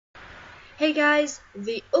Hey guys,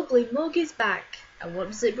 the ugly mug is back, and what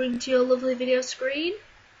does it bring to your lovely video screen?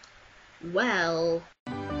 Well,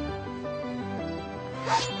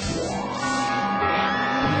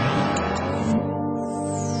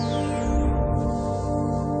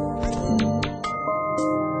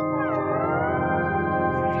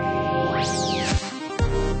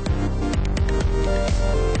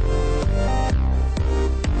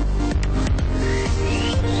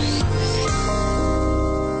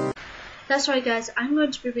 that's right guys, I'm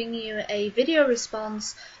going to be bringing you a video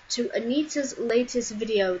response to Anita's latest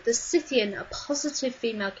video, the Scythian, a positive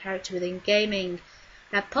female character within gaming.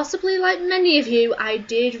 Now possibly like many of you, I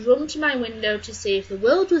did run to my window to see if the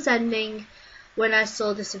world was ending when I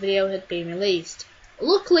saw this video had been released.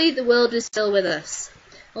 Luckily the world is still with us.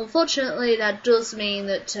 Unfortunately that does mean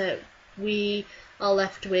that we are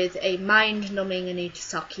left with a mind-numbing Anita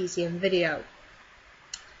Sarkeesian video.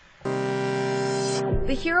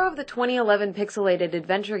 The hero of the 2011 pixelated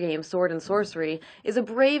adventure game Sword and Sorcery is a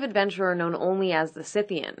brave adventurer known only as the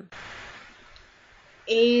Scythian.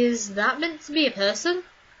 Is that meant to be a person?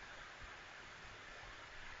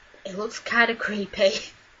 It looks kinda creepy.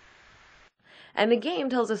 And the game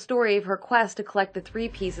tells a story of her quest to collect the 3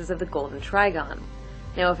 pieces of the Golden Trigon.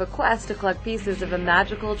 Now, if a quest to collect pieces of a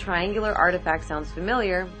magical triangular artifact sounds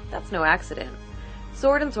familiar, that's no accident.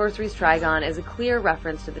 Sword and Sorcery's Trigon is a clear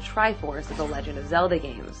reference to the Triforce of the Legend of Zelda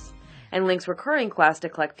games, and Link's recurring quest to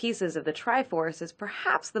collect pieces of the Triforce is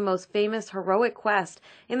perhaps the most famous heroic quest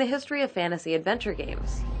in the history of fantasy adventure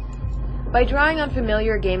games. By drawing on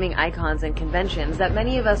familiar gaming icons and conventions that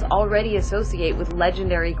many of us already associate with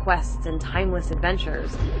legendary quests and timeless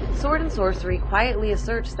adventures, Sword and Sorcery quietly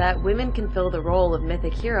asserts that women can fill the role of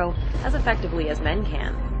mythic hero as effectively as men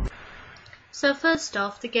can. So first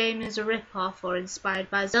off, the game is a rip-off or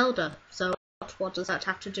inspired by Zelda, so what does that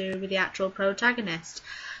have to do with the actual protagonist?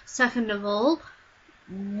 Second of all,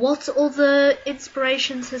 what other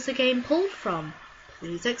inspirations has the game pulled from?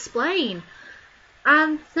 Please explain.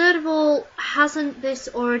 And third of all, hasn't this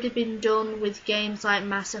already been done with games like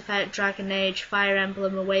Mass Effect, Dragon Age, Fire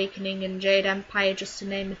Emblem Awakening and Jade Empire, just to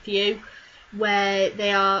name a few, where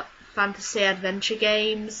they are fantasy adventure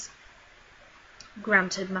games?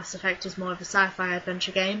 Granted, Mass Effect is more of a sci-fi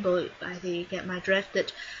adventure game, but I think you get my drift,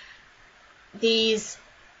 that these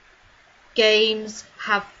games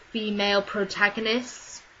have female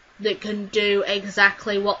protagonists that can do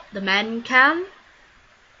exactly what the men can.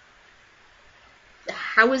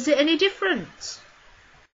 How is it any different?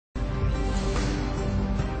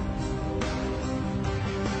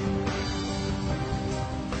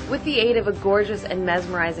 With the aid of a gorgeous and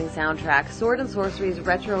mesmerizing soundtrack, Sword and Sorcery's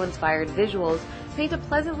retro-inspired visuals paint a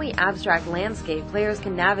pleasantly abstract landscape players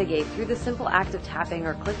can navigate through the simple act of tapping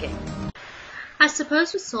or clicking. I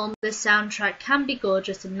suppose with some, this soundtrack can be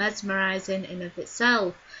gorgeous and mesmerizing in of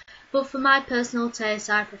itself, but for my personal taste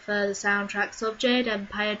I prefer the soundtracks of Jade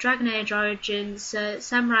Empire, Dragon Age Origins,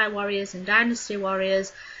 Samurai Warriors and Dynasty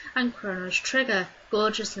Warriors, and Chrono's Trigger,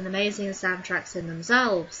 gorgeous and amazing soundtracks in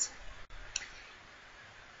themselves.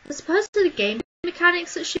 As opposed to the game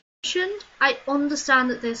mechanics that she mentioned, I understand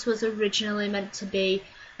that this was originally meant to be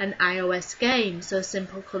an iOS game, so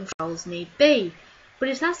simple controls need be. But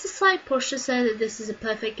if that's a slight push to say that this is a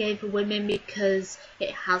perfect game for women because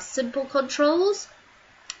it has simple controls,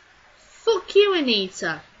 fuck you,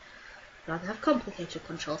 Anita. I'd rather have complicated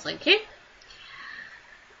controls, thank you.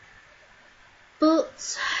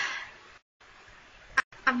 But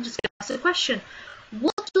I'm just going to ask a question.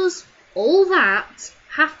 What does all that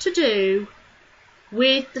have to do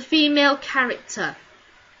with the female character,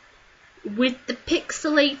 with the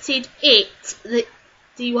pixelated it that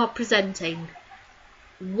you are presenting?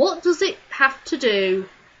 What does it have to do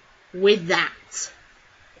with that?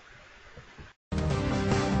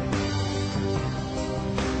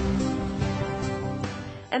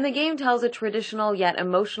 And the game tells a traditional yet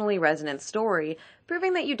emotionally resonant story,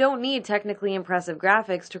 proving that you don't need technically impressive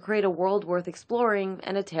graphics to create a world worth exploring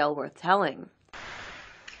and a tale worth telling.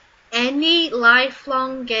 Any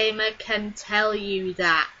lifelong gamer can tell you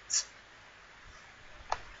that.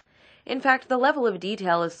 In fact, the level of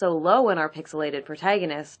detail is so low in our pixelated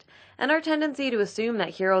protagonist, and our tendency to assume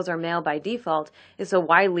that heroes are male by default is so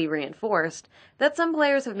widely reinforced, that some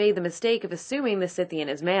players have made the mistake of assuming the Scythian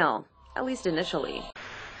is male, at least initially.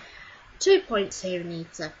 2 points here,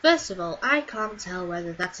 Anita. First of all, I can't tell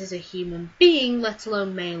whether that is a human being, let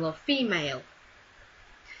alone male or female.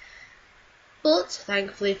 But,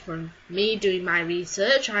 thankfully from me doing my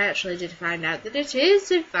research, I actually did find out that it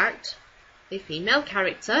is, in fact, a female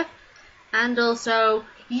character. And also,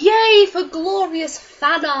 yay for glorious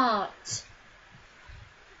fan art!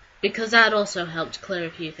 because that also helped clear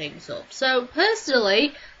a few things up. So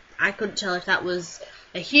personally, I couldn't tell if that was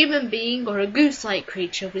a human being or a goose-like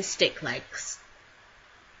creature with stick legs.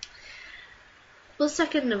 But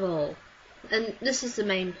second of all, and this is the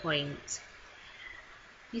main point,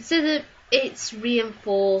 you see that it's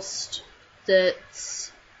reinforced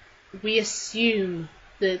that we assume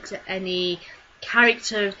that any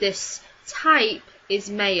character of this type is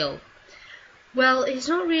male. Well, it's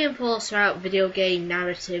not reinforced throughout video game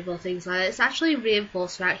narrative or things like that. It's actually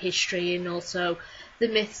reinforced throughout history and also the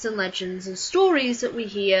myths and legends and stories that we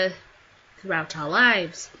hear throughout our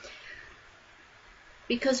lives.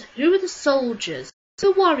 Because who were the soldiers,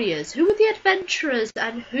 the warriors, who were the adventurers,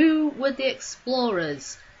 and who were the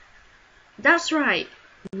explorers? That's right,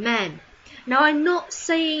 men. Now, I'm not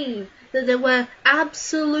saying that there were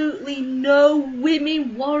absolutely no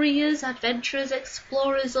women warriors, adventurers,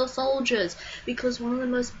 explorers, or soldiers, because one of the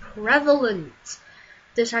most prevalent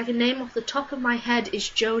that I can name off the top of my head is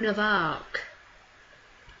Joan of Arc.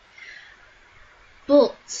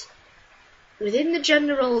 But within the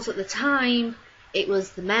gender roles at the time, it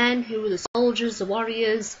was the men who were the soldiers, the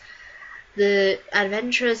warriors, the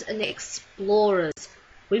adventurers, and the explorers.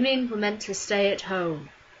 Women were meant to stay at home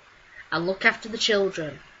and look after the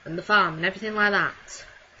children and the farm and everything like that.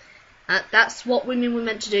 That's what women were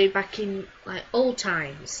meant to do back in old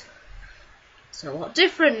times. So a lot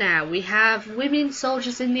different now. We have women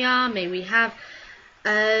soldiers in the army. We have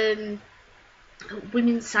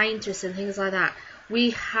women scientists and things like that.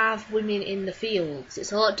 We have women in the fields.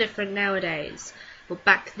 It's a lot different nowadays. But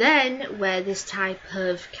back then, where this type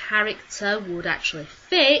of character would actually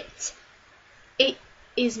fit, it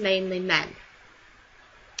is mainly men.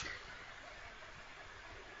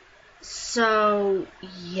 So,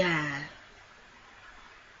 yeah.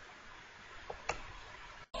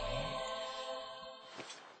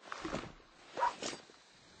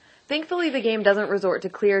 Thankfully, the game doesn't resort to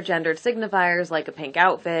clear gendered signifiers like a pink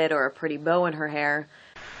outfit or a pretty bow in her hair.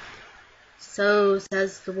 So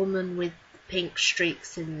says the woman with pink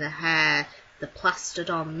streaks in the hair, the plastered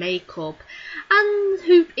on makeup, and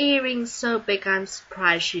hoop earrings so big I'm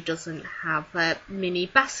surprised she doesn't have mini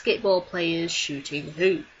basketball players shooting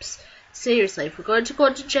hoops. Seriously, if we're going to go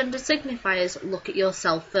into gender signifiers, look at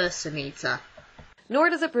yourself first, Anita. Nor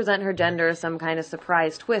does it present her gender as some kind of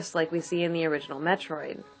surprise twist like we see in the original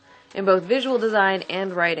Metroid. In both visual design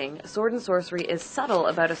and writing, Sword and Sorcery is subtle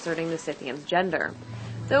about asserting the Scythian's gender.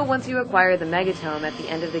 Though once you acquire the Megatome at the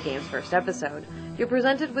end of the game's first episode, you're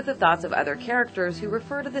presented with the thoughts of other characters who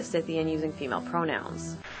refer to the Scythian using female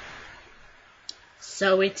pronouns.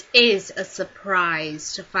 So it is a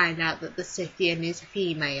surprise to find out that the Scythian is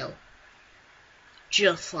female.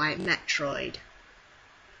 Just like Metroid.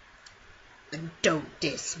 And don't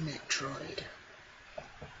diss Metroid.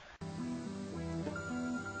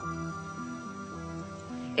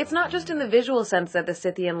 It's not just in the visual sense that the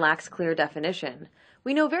Scythian lacks clear definition.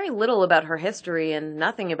 We know very little about her history and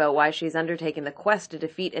nothing about why she's undertaken the quest to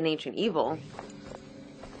defeat an ancient evil.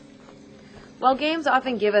 While games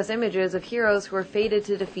often give us images of heroes who are fated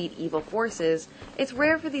to defeat evil forces, it's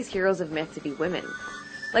rare for these heroes of myth to be women.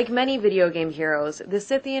 Like many video game heroes, the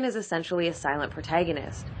Scythian is essentially a silent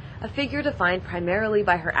protagonist, a figure defined primarily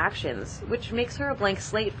by her actions, which makes her a blank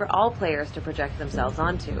slate for all players to project themselves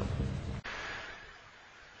onto.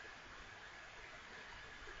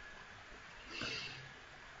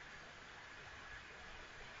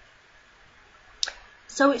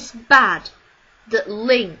 So it's bad that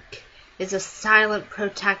Link is a silent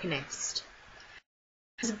protagonist.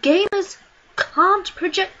 As gamers can't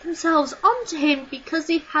project themselves onto him because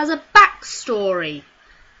he has a backstory.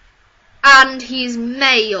 And he's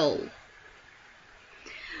male.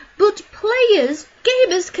 But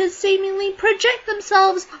gamers can seemingly project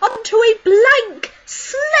themselves onto a blank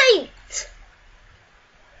slate.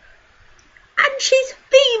 And she's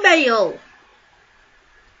female.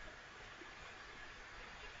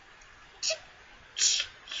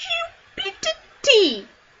 Stupidity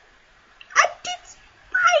at its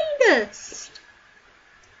finest.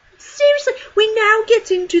 Seriously, we now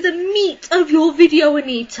get into the meat of your video,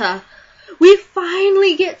 Anita. We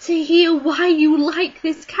finally get to hear why you like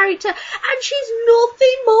this character, and she's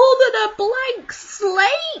nothing more than a blank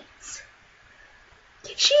slate.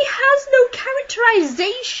 She has no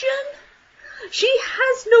characterization. She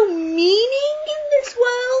has no meaning in this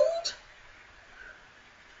world.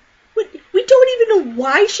 We don't even know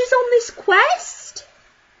why she's on this quest.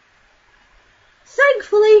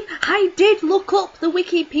 Thankfully, I did look up the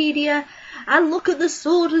Wikipedia and look at the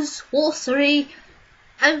Sword and Sorcery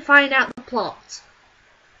and find out the plot.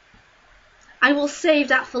 I will save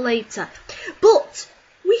that for later. But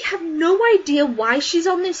We have no idea why she's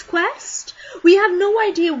on this quest. We have no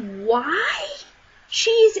idea why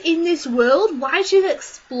she's in this world, why she's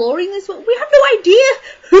exploring this world. We have no idea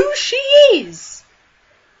who she is.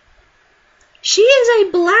 She is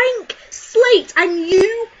a blank slate, and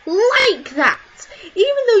you like that,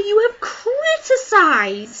 even though you have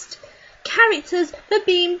criticised characters for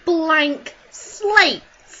being blank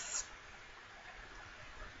slates.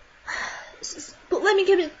 But let me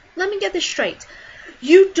get this straight.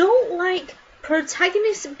 You don't like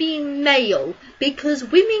protagonists being male because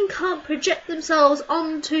women can't project themselves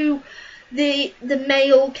onto the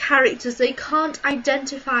male characters. They can't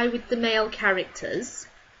identify with the male characters.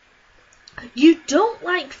 You don't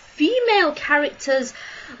like female characters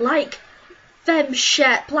like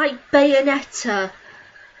Femshep, like Bayonetta,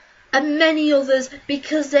 and many others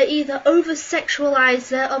because they're either over-sexualised,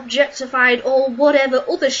 they're objectified, or whatever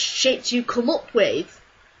other shit you come up with.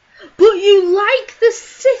 But you like the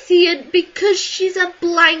Scythian because she's a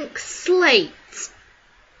blank slate.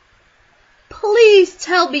 Please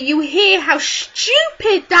tell me you hear how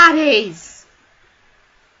stupid that is.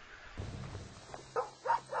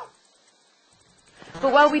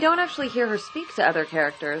 But while we don't actually hear her speak to other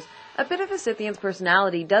characters, a bit of the Scythian's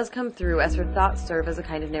personality does come through as her thoughts serve as a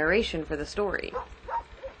kind of narration for the story.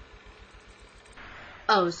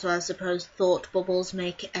 Oh, so I suppose thought bubbles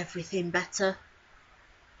make everything better?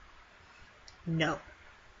 No.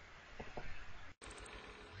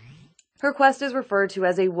 Her quest is referred to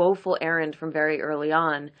as a woeful errand from very early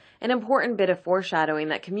on, an important bit of foreshadowing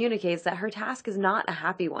that communicates that her task is not a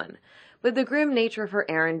happy one, but the grim nature of her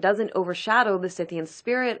errand doesn't overshadow the Scythian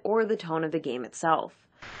spirit or the tone of the game itself.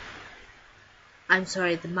 I'm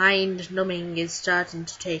sorry, the mind numbing is starting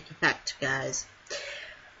to take effect, guys.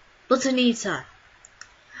 But Anita,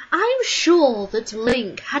 I'm sure that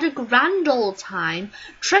Link had a grand old time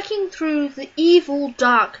trekking through the evil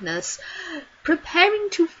darkness, preparing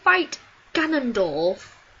to fight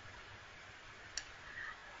Ganondorf,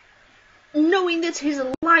 knowing that his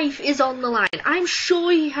life is on the line. I'm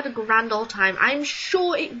sure he had a grand old time. I'm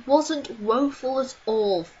sure it wasn't woeful at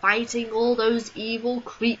all, fighting all those evil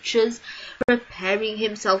creatures, preparing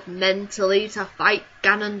himself mentally to fight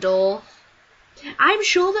Ganondorf. I'm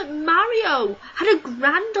sure that Mario had a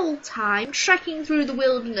grand old time trekking through the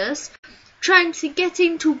wilderness, trying to get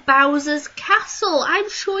into Bowser's castle. I'm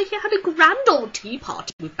sure he had a grand old tea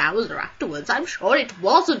party with Bowser afterwards. I'm sure it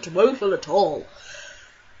wasn't woeful at all.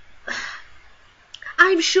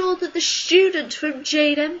 I'm sure that the student from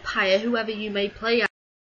Jade Empire, whoever you may play, had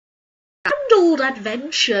a grand old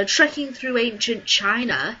adventure trekking through ancient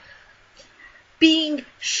China, being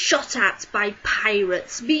shot at by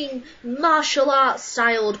pirates, being martial arts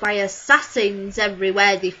styled by assassins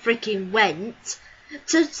everywhere they freaking went,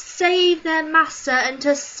 to save their master and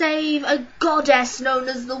to save a goddess known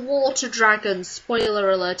as the Water Dragon. Spoiler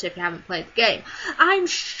alert if you haven't played the game. I'm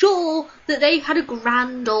sure that they had a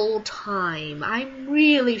grand old time. I'm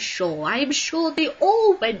really sure. I'm sure they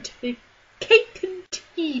all went to cake and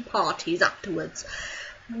tea parties afterwards.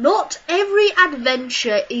 Not every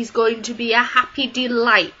adventure is going to be a happy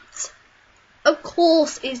delight. Of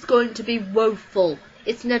course it's going to be woeful.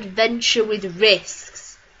 It's an adventure with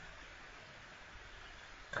risks.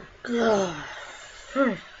 The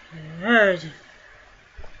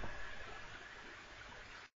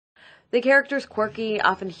character's quirky,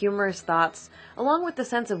 often humorous thoughts, along with the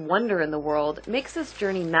sense of wonder in the world, makes this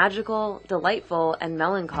journey magical, delightful, and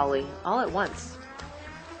melancholy all at once.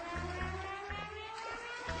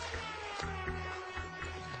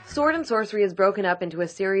 Sword and Sorcery is broken up into a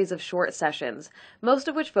series of short sessions, most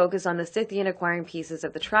of which focus on the Scythian acquiring pieces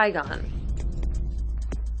of the Trigon.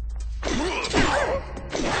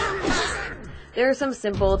 There are some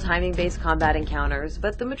simple, timing-based combat encounters,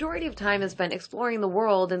 but the majority of time is spent exploring the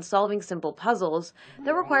world and solving simple puzzles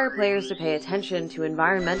that require players to pay attention to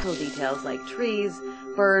environmental details like trees,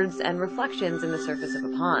 birds, and reflections in the surface of a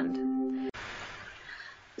pond.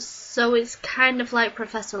 So it's kind of like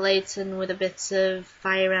Professor Layton with a bit of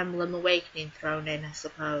Fire Emblem Awakening thrown in, I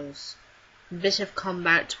suppose. A bit of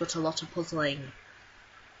combat, but a lot of puzzling.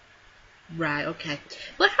 Right, okay.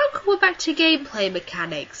 But how come we're back to gameplay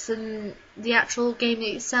mechanics and the actual game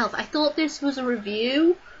itself? I thought this was a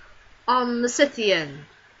review on the Scythian,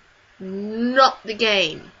 not the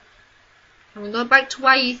game. And we'll go back to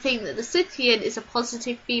why you think that the Scythian is a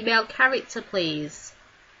positive female character, please.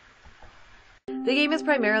 The game is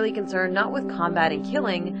primarily concerned not with combat and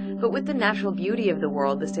killing, but with the natural beauty of the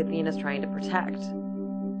world the Scythian is trying to protect.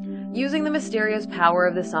 Using the mysterious power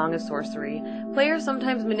of the Song of Sorcery, players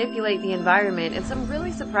sometimes manipulate the environment in some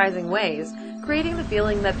really surprising ways, creating the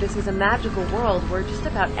feeling that this is a magical world where just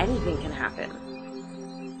about anything can happen.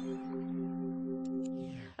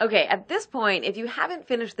 Okay, at this point, if you haven't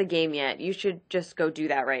finished the game yet, you should just go do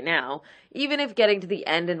that right now. Even if getting to the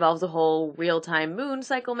end involves a whole real-time moon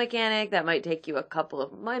cycle mechanic that might take you a couple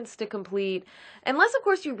of months to complete. Unless, of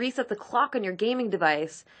course, you reset the clock on your gaming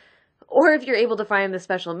device, or if you're able to find the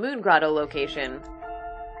special moon grotto location.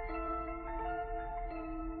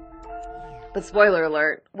 But spoiler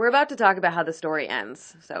alert, we're about to talk about how the story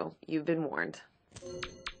ends, so you've been warned.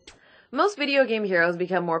 Most video game heroes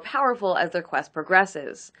become more powerful as their quest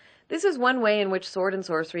progresses. This is one way in which Sword and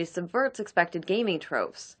Sorcery subverts expected gaming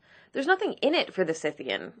tropes. There's nothing in it for the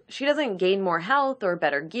Scythian. She doesn't gain more health or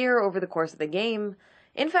better gear over the course of the game.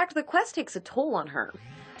 In fact, the quest takes a toll on her.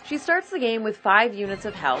 She starts the game with 5 units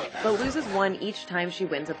of health, but loses 1 each time she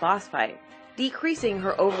wins a boss fight, decreasing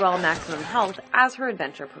her overall maximum health as her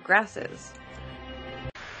adventure progresses.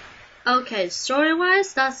 Okay,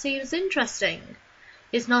 story-wise, that seems interesting.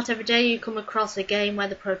 It's not every day you come across a game where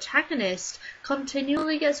the protagonist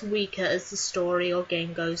continually gets weaker as the story or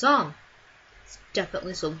game goes on. It's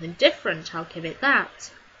definitely something different, I'll give it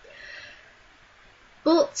that.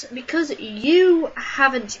 But because you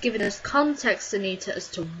haven't given us context, Anita, as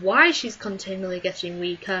to why she's continually getting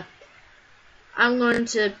weaker, I'm going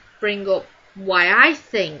to bring up why I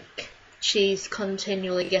think she's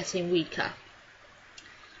continually getting weaker.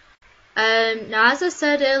 Now, as I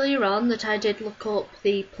said earlier on, that I did look up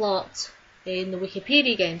the plot in the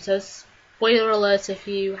Wikipedia game, so spoiler alert if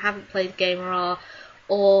you haven't played the game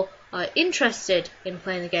or are interested in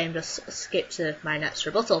playing the game, just skip to my next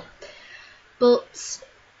rebuttal. But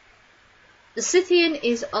the Scythian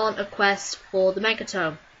is on a quest for the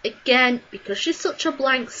Megatome. Again, because she's such a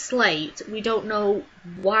blank slate, we don't know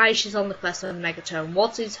why she's on the quest for the Megatome.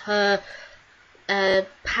 What is her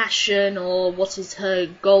passion, or what is her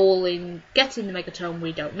goal in getting the Megatome?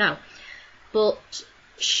 We don't know. But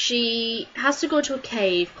she has to go to a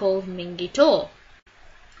cave called Mingitor,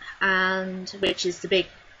 and which is the big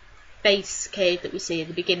face cave that we see at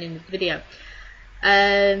the beginning of the video.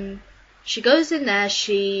 She goes in there,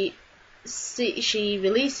 she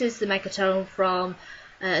releases the Megatome from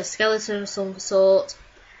a skeleton of some sort,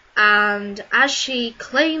 and as she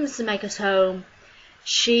claims the Megatome,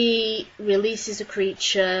 she releases a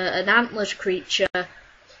creature, an antlered creature,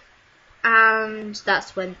 and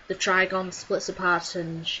that's when the Trigon splits apart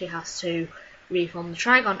and she has to reform the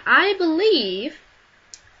Trigon. I believe,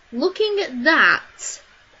 looking at that,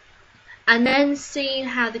 and then seeing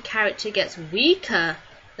how the character gets weaker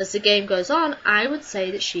as the game goes on, I would say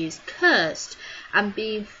that she is cursed and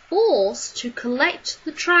being forced to collect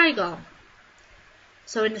the Trigon.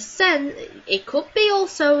 So in a sense, it could be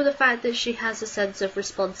also the fact that she has a sense of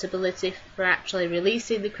responsibility for actually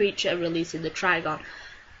releasing the creature and releasing the Trigon.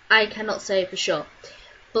 I cannot say for sure.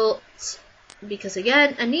 But, because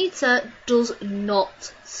again, Anita does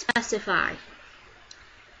not specify.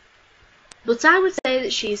 But I would say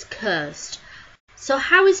that she is cursed. So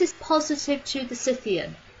how is this positive to the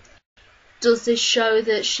Scythian? Does this show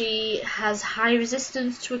that she has high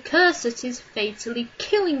resistance to a curse that is fatally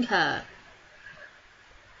killing her?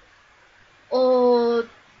 Or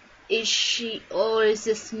is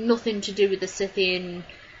this nothing to do with the Scythian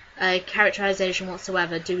characterization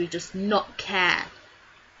whatsoever? Do we just not care?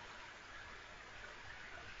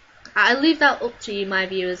 I leave that up to you, my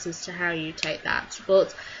viewers, as to how you take that,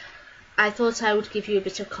 but I thought I would give you a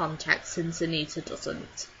bit of context since Anita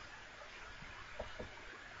doesn't.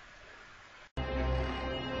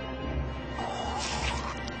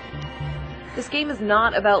 This game is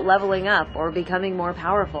not about leveling up or becoming more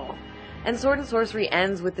powerful. And Sword and Sorcery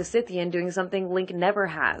ends with the Scythian doing something Link never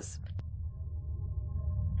has.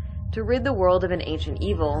 To rid the world of an ancient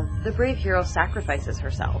evil, the brave hero sacrifices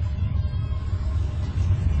herself.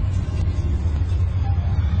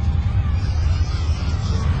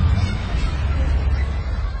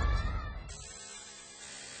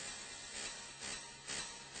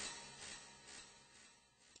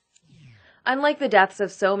 Unlike the deaths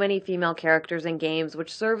of so many female characters in games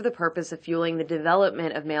which serve the purpose of fueling the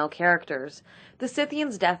development of male characters, the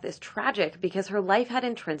Scythian's death is tragic because her life had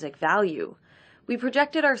intrinsic value. We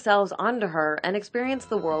projected ourselves onto her and experienced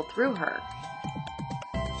the world through her.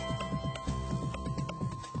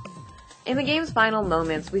 In the game's final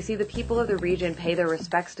moments, we see the people of the region pay their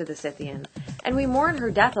respects to the Scythian, and we mourn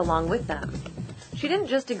her death along with them. She didn't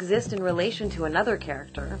just exist in relation to another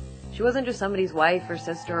character. She wasn't just somebody's wife or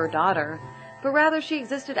sister or daughter, but rather she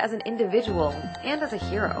existed as an individual and as a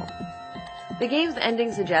hero. The game's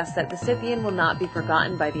ending suggests that the Scythian will not be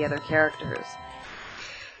forgotten by the other characters.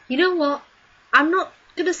 You know what? I'm not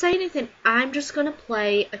going to say anything. I'm just going to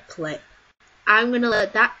play a clip. I'm going to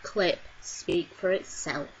let that clip speak for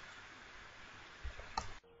itself.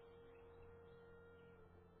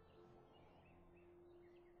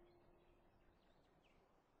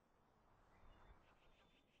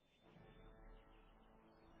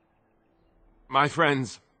 My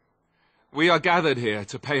friends, we are gathered here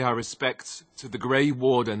to pay our respects to the Grey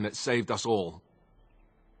Warden that saved us all.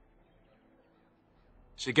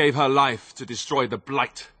 She gave her life to destroy the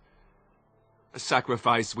Blight. A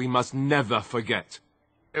sacrifice we must never forget.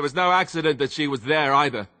 It was no accident that she was there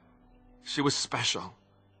either. She was special.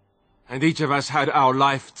 And each of us had our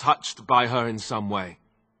life touched by her in some way.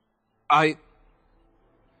 I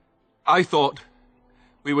thought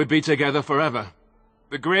we would be together forever.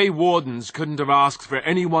 The Grey Wardens couldn't have asked for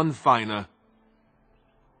anyone finer.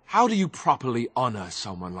 How do you properly honor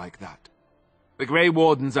someone like that? The Grey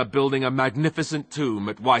Wardens are building a magnificent tomb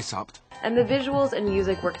at Weishaupt. And the visuals and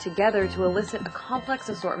music work together to elicit a complex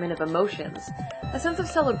assortment of emotions, a sense of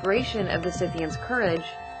celebration of the Scythian's courage,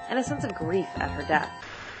 and a sense of grief at her death.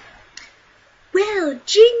 Well,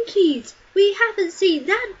 jinkies, we haven't seen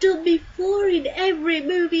that done before in every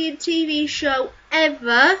movie and TV show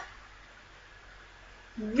ever.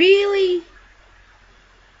 Really?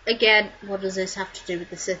 Again, what does this have to do with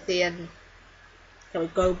the Scythian? Can we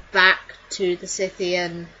go back to the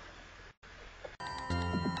Scythian?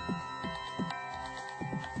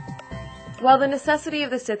 While the necessity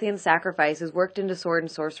of the Scythian sacrifice is worked into Sword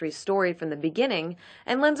and Sorcery's story from the beginning,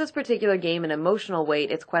 and lends this particular game an emotional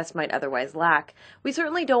weight its quest might otherwise lack, we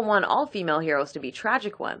certainly don't want all female heroes to be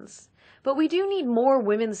tragic ones. But we do need more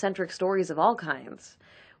women-centric stories of all kinds.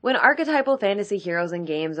 When archetypal fantasy heroes in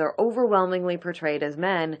games are overwhelmingly portrayed as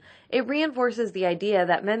men, it reinforces the idea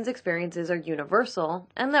that men's experiences are universal,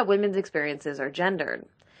 and that women's experiences are gendered.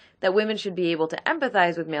 That women should be able to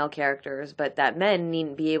empathize with male characters, but that men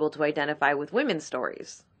needn't be able to identify with women's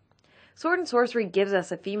stories. Sword and Sorcery gives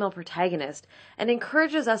us a female protagonist and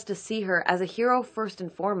encourages us to see her as a hero first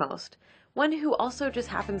and foremost, one who also just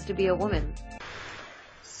happens to be a woman.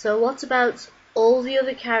 So what about all the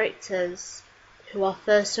other characters who are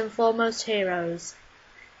first and foremost heroes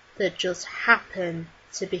that just happen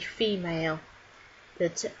to be female,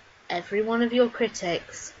 that every one of your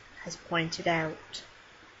critics has pointed out?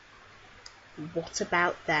 What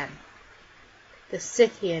about them? The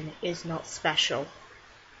Scythian is not special.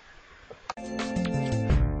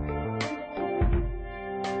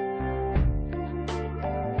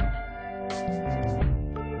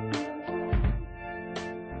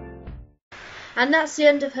 And that's the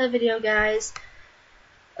end of her video, guys.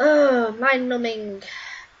 Oh, mind-numbing.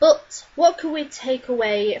 But what can we take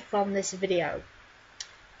away from this video?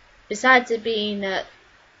 Besides it being a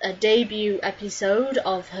debut episode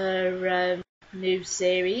of her new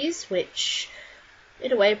series, which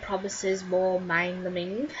in a way promises more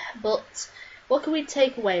mind-numbing, but what can we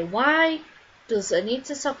take away? Why does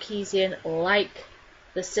Anita Sarkeesian like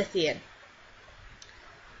the Scythian?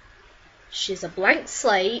 She's a blank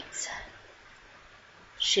slate.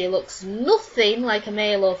 She looks nothing like a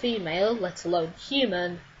male or female, let alone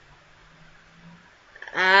human,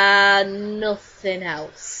 and nothing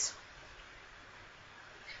else.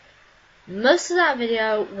 Most of that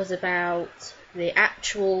video was about the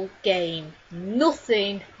actual game,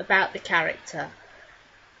 nothing about the character.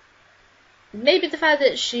 Maybe the fact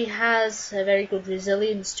that she has a very good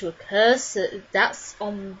resilience to a curse, that's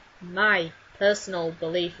on my personal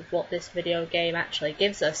belief of what this video game actually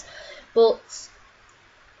gives us. But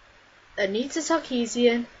Anita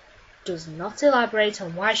Sarkeesian does not elaborate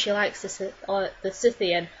on why she likes the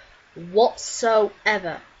Scythian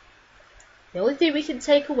whatsoever. The only thing we can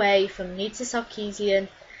take away from Anita Sarkeesian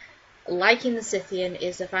liking the Scythian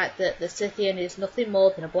is the fact that the Scythian is nothing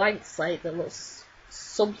more than a blank slate that looks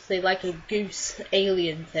something like a goose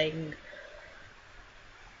alien thing.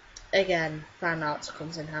 Again, fan art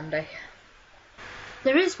comes in handy.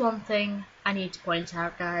 There is one thing I need to point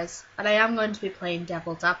out, guys, and I am going to be playing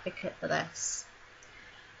devil's advocate for this.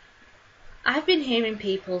 I've been hearing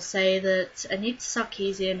people say that Anita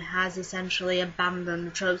Sarkeesian has essentially abandoned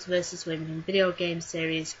the Tropes vs. Women in video game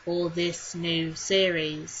series for this new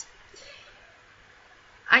series.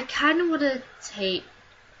 I kind of want to take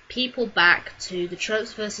people back to the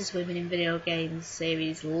Tropes vs. Women in video games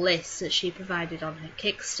series list that she provided on her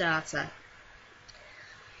Kickstarter.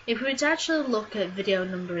 If we were to actually look at video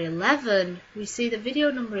number 11, we see that video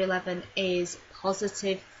number 11 is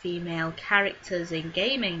positive female characters in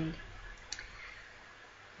gaming.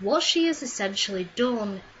 What she has essentially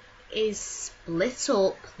done is split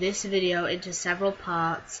up this video into several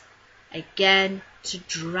parts, again to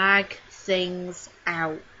drag things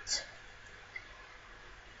out.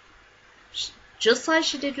 Just like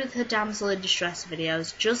she did with her damsel in distress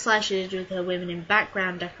videos, just like she did with her women in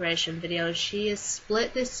background decoration videos, she has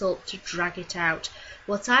split this up to drag it out.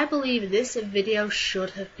 What I believe this video should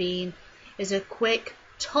have been is a quick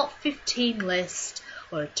top 15 list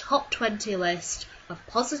or a top 20 list of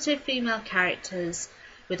positive female characters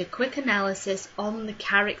with a quick analysis on the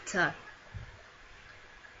character.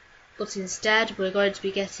 But instead we're going to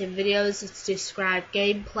be getting videos to describe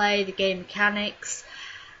gameplay, the game mechanics,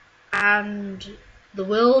 and the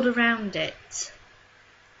world around it,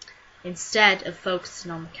 instead of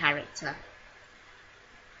focusing on the character.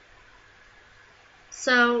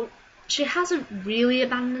 So she hasn't really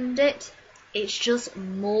abandoned it, it's just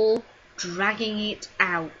more dragging it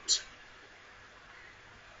out.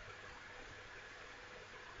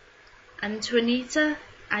 And to Anita,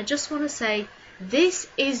 I just want to say, this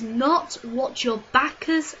is not what your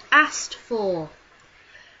backers asked for.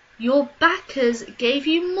 Your backers gave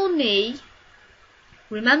you money.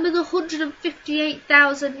 Remember the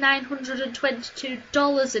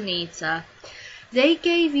 $158,922, Anita? They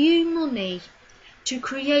gave you money to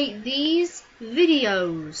create these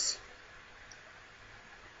videos.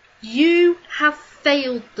 You have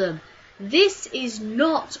failed them. This is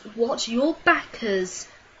not what your backers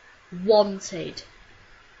wanted.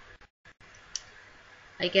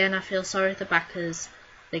 Again, I feel sorry for the backers.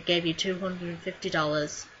 They gave you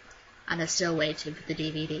 $250 and are still waiting for the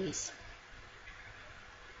DVDs.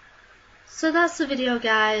 So that's the video,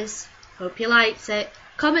 guys. Hope you liked it.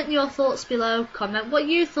 Comment your thoughts below. Comment what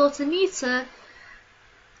you thought, Anita.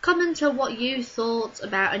 Comment on what you thought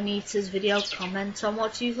about Anita's video. Comment on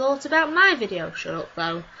what you thought about my video. Shut up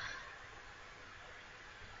though.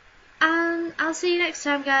 And I'll see you next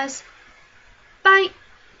time, guys. Bye.